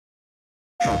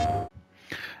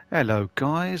Hello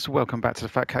guys, welcome back to the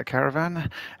Fat Cat Caravan.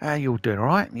 You all doing all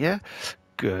right? Yeah?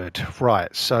 Good.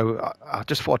 Right, so I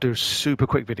just thought I'd do a super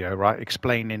quick video, right,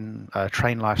 explaining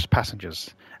Train Life's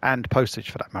passengers and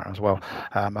Postage for that matter as well.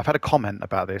 I've had a comment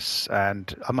about this,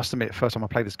 and I must admit, first time I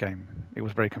played this game, it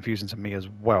was very confusing to me as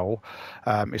well.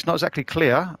 It's not exactly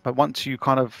clear, but once you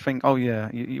kind of think, oh yeah,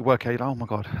 you work out, oh my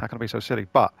God, how can I be so silly?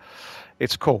 But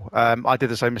it's cool. I did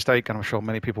the same mistake, and I'm sure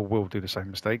many people will do the same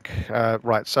mistake.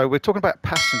 Right, so we're talking about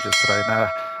passengers today.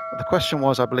 Now, the question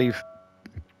was, I believe,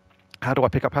 how do I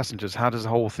pick up passengers? How does the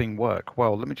whole thing work?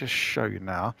 Well, let me just show you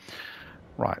now.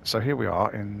 Right, so here we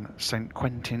are in St.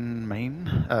 Quentin,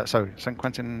 Maine. St.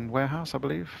 Quentin warehouse, I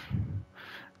believe.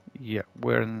 Yeah,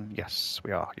 yes,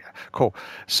 we are. Yeah, cool.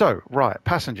 So, right,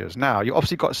 passengers. Now, you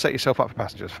obviously got to set yourself up for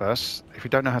passengers first. If you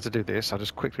don't know how to do this, I'll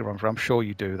just quickly run through. I'm sure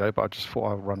you do, though, but I just thought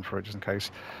I'll run through it just in case.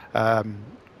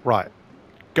 Right,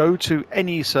 go to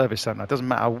any service center. It doesn't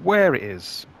matter where it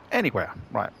is, anywhere.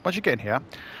 Right, once you get in here,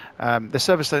 the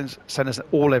service centers are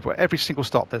all everywhere. Every single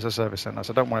stop, there's a service center,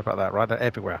 so don't worry about that, right? They're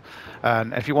everywhere.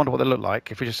 And if you wonder what they look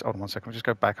like, if you just hold on one second, we'll just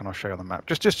go back and I'll show you on the map.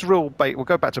 Just we'll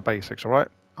go back to basics, all right?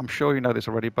 I'm sure you know this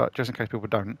already, but just in case people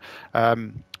don't.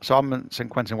 So I'm in St.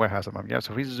 Quentin warehouse at the moment. Yeah,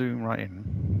 so if we zoom right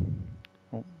in.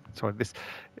 Oh, sorry,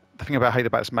 the thing about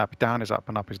this map, down is up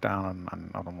and up is down.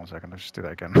 And hold on one second, let's just do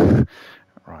that again.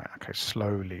 Right, okay,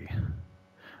 slowly.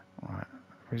 Right,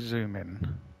 if we zoom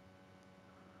in.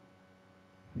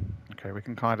 Okay, we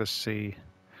can kind of see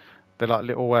they're like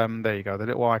little there you go, the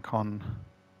little icon.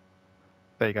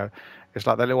 There you go. It's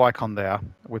like the little icon there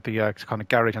with the kind of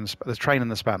garage and the train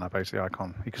and the spanner, basically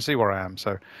icon. You can see where I am.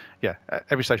 So yeah,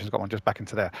 every station's got one just back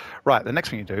into there. Right, the next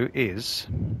thing you do is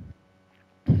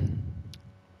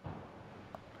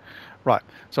right.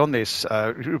 So on this,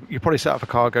 you probably set up for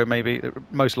cargo, maybe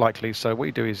most likely. So what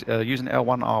you do is using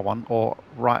L1, R1, or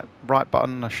right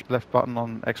button, left button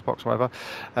on Xbox, whatever.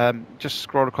 Just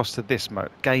scroll across to this mode,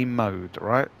 game mode.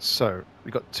 Right. So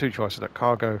we've got two choices: that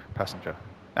cargo, passenger,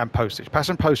 and postage.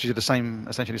 Passenger and postage are the same,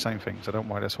 essentially the same thing. So don't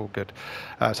worry, that's all good.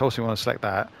 So also we want to select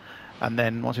that, and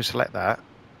then once we select that,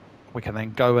 we can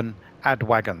then go and add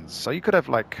wagons. So you could have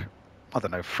like, I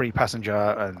don't know, free passenger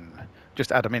and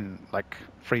just add them in, like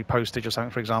free postage or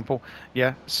something, for example.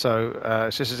 Yeah, so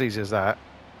it's just as easy as that.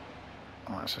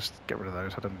 Let's just get rid of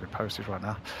those. I don't do postage right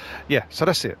now. Yeah, so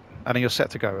that's it. And then you're set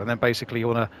to go. And then basically you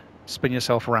want to spin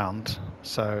yourself around.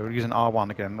 So using R1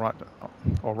 again, right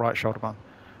or right shoulder button,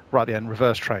 right at the end,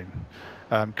 reverse train.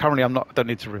 Currently I don't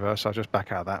need to reverse, so I'll just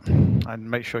back out of that.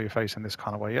 And make sure you're facing this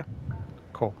kind of way, yeah?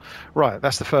 Cool. Right,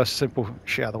 that's the first simple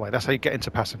shit out of the way. That's how you get into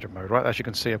passenger mode, right? As you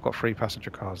can see, I've got 3 passenger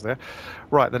cars there.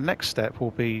 Right, the next step will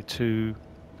be to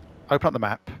open up the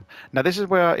map. Now, this is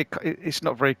where it's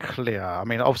not very clear. I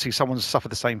mean, obviously, someone's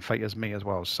suffered the same fate as me as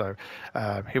well. So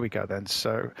here we go then.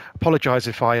 So apologise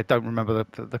if I don't remember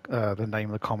the name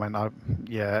of the comment. I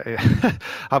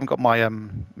haven't got my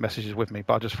messages with me,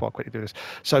 but I just thought I'd quickly do this.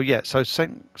 So yeah, so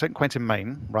St. Quentin,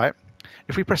 Maine, right?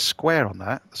 If we press square on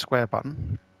that, the square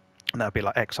button, and that would be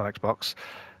like X on Xbox.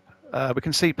 We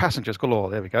can see passengers galore.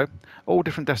 There we go. All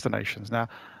different destinations. Now,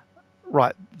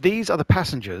 right, these are the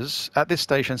passengers at this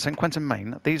station, St. Quentin,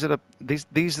 Maine. These are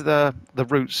the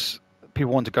routes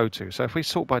people want to go to. So if we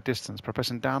sort by distance, by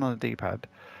pressing down on the D-pad,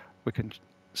 we can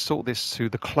sort this to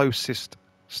the closest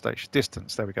station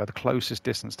distance. There we go. The closest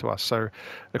distance to us. So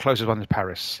the closest one is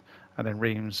Paris. And then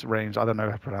Reims, I don't know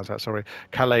how to pronounce that, sorry,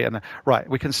 Calais. And right,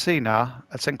 we can see now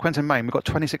at St. Quentin, Maine, we've got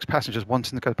 26 passengers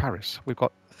wanting to go to Paris. We've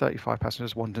got 35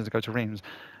 passengers wanting to go to Reims,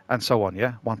 and so on,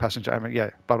 yeah? One passenger,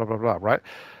 yeah, blah, blah, blah, blah, right?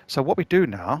 So what we do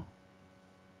now,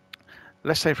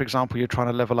 let's say, for example, you're trying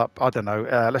to level up, I don't know,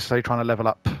 let's say you're trying to level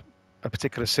up a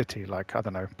particular city, like, I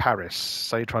don't know, Paris.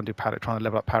 Say you're trying to trying to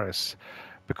level up Paris,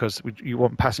 because you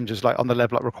want passengers, like on the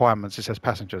level up requirements, it says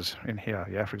passengers in here,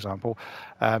 yeah, for example.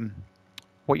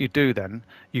 What you do then,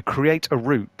 you create a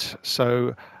route,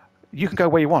 so you can go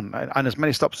where you want and as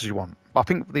many stops as you want. I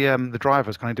think the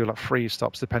drivers kind of do like 3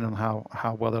 stops depending on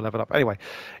how well they're leveled up. Anyway,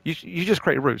 you just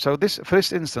create a route. So for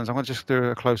this instance, I'm going to just do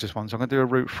a closest one. So I'm going to do a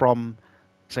route from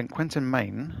St. Quentin,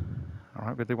 Maine. All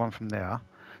right, we'll do one from there.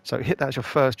 So hit that as your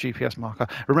first GPS marker.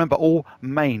 Remember, all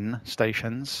main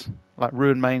stations, like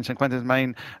Rouen, Maine, St. Quentin's,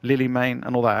 Maine, Lily, Maine,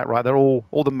 and all that, right? They're all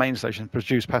the main stations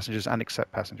produce passengers and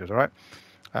accept passengers, all right?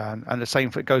 And the same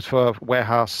goes for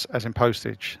warehouse as in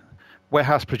postage.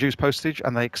 Warehouse produce postage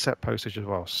and they accept postage as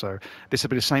well. So this will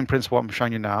be the same principle I'm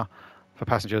showing you now for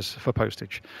passengers for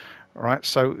postage. All right,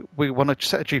 so we want to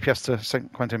set a GPS to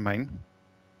St. Quentin, Maine.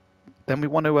 Then we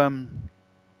want to,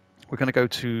 we're going to go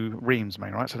to Reims,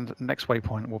 Maine, right? So the next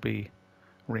waypoint will be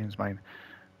Reims, Maine.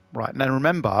 Right, now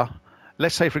remember,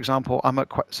 let's say, for example, I'm at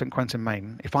St Quentin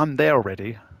Main. If I'm there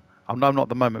already, I'm not at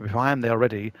the moment, but if I am there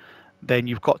already, then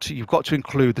you've got to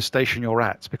include the station you're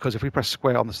at, because if we press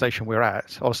square on the station we're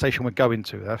at, or the station we're going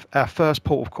to, our first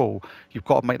port of call, you've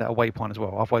got to make that a waypoint as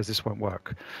well. Otherwise, this won't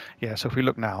work. Yeah. So if we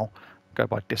look now, go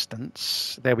by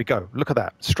distance. There we go. Look at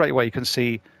that. Straight away, you can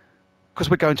see, because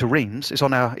we're going to Reims. It's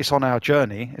on our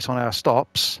journey. It's on our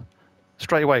stops.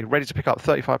 Straight away, ready to pick up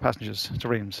 35 passengers to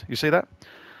Reims. You see that?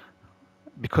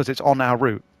 Because it's on our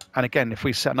route. And again, if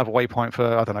we set another waypoint for,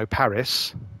 I don't know,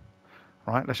 Paris.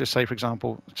 Right, let's just say, for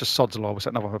example, just sod's law, we'll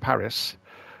set another one for Paris.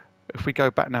 If we go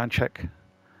back now and check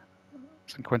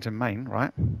St Quentin Main,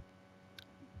 right,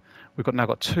 we've now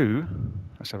got two.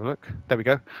 Let's have a look. There we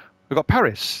go. We've got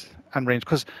Paris and Reims,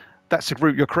 because that's the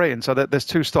route you're creating. So there's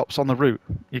two stops on the route.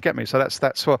 You get me? So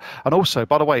that's what. And also,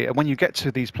 by the way, when you get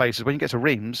to these places, when you get to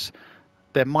Reims,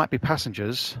 there might be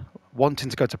passengers wanting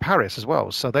to go to Paris as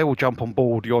well. So they will jump on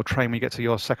board your train when you get to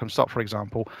your second stop, for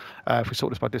example. If we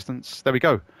sort this by distance, there we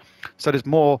go. So there's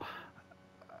more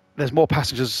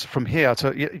passengers from here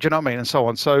to, do you know what I mean, and so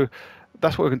on. So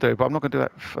that's what we can do, but I'm not going to do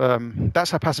that.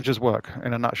 That's how passengers work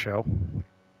in a nutshell.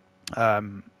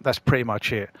 That's pretty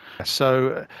much it.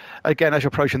 So again, as you're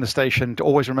approaching the station,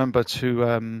 always remember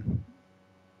to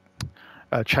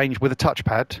change with a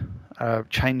touchpad.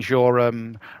 Change your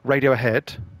radio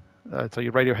ahead. So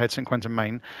your radio head, St Quentin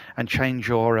Main, and change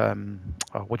your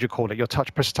what do you call it? Your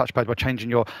press touchpad by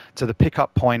changing to the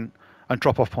pickup point and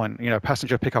drop-off point. You know,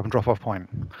 passenger pickup and drop-off point.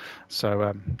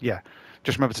 So yeah,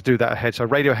 just remember to do that ahead. So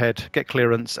radio ahead, get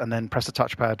clearance, and then press the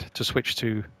touchpad to switch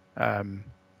to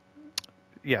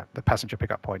yeah, the passenger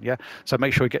pickup point. Yeah, so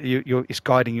make sure it's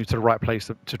guiding you to the right place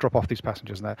to drop off these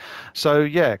passengers and that. So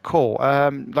yeah, cool.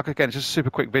 Like again, it's just a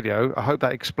super quick video. I hope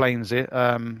that explains it.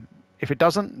 If it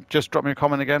doesn't, just drop me a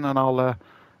comment again, and I'll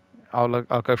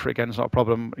go for it again. It's not a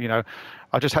problem. You know,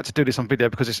 I just had to do this on video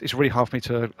because it's really hard for me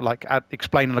to like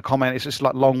explain in a comment. It's just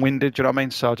like long-winded. Do you know what I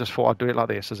mean? So I just thought I'd do it like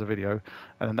this as a video,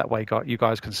 and then that way you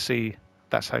guys can see.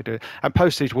 That's how you do it. And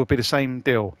postage will be the same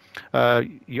deal.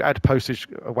 You add postage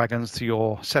wagons to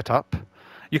your setup.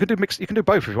 You can do mix. You can do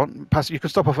both if you want. You can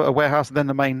stop off at a warehouse and then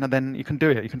the main, and then you can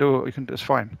do it. You can do. It's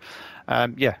fine.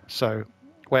 Yeah. So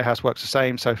warehouse works the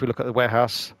same. So if we look at the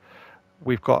warehouse,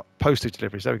 we've got postage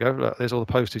deliveries. There we go. Look, there's all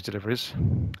the postage deliveries.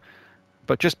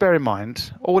 But just bear in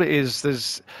mind, all it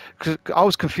is, because I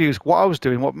was confused. What I was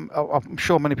doing, what I'm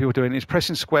sure many people are doing, is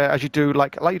pressing square as you do,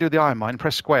 like you do the Iron Mine.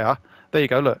 Press square. There you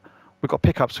go. Look. We've got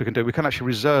pickups we can do. We can actually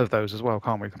reserve those as well,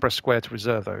 can't we? We can press square to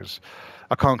reserve those.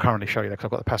 I can't currently show you that because I've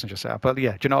got the passenger set up. But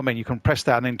yeah, do you know what I mean? You can press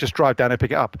that and then just drive down and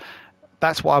pick it up.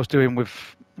 That's what I was doing with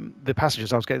the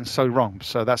passengers. I was getting so wrong.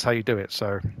 So that's how you do it.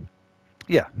 So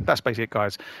yeah, that's basically it,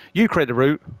 guys. You create the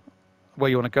route where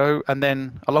you want to go, and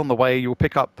then along the way you'll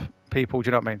pick up people. Do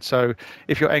you know what I mean? So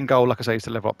if your end goal, like I say, is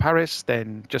to level up Paris,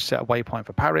 then just set a waypoint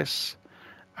for Paris,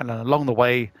 and then along the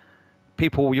way,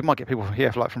 you might get people from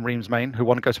here, like from Reims Main, who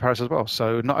want to go to Paris as well.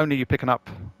 So not only are you picking up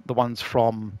the ones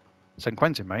from St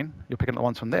Quentin Main, you're picking up the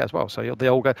ones from there as well. So they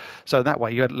all go. So that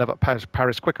way you level up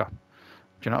Paris quicker. Do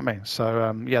you know what I mean?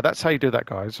 So yeah, that's how you do that,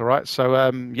 guys. All right.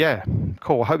 So yeah,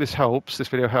 cool. I hope this helps. This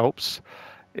video helps.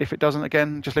 If it doesn't,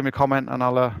 again, just leave me a comment, and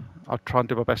I'll try and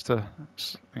do my best to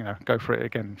go for it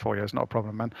again for you. It's not a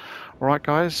problem, man. All right,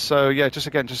 guys. So yeah, just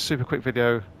a super quick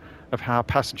video of how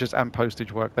passengers and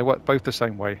postage work. They work both the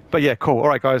same way. But yeah, cool. All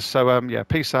right, guys. So yeah,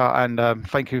 peace out, and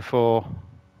thank you for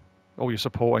all your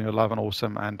support and your love and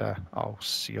awesome. And I'll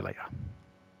see you later.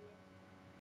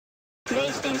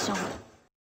 PlayStation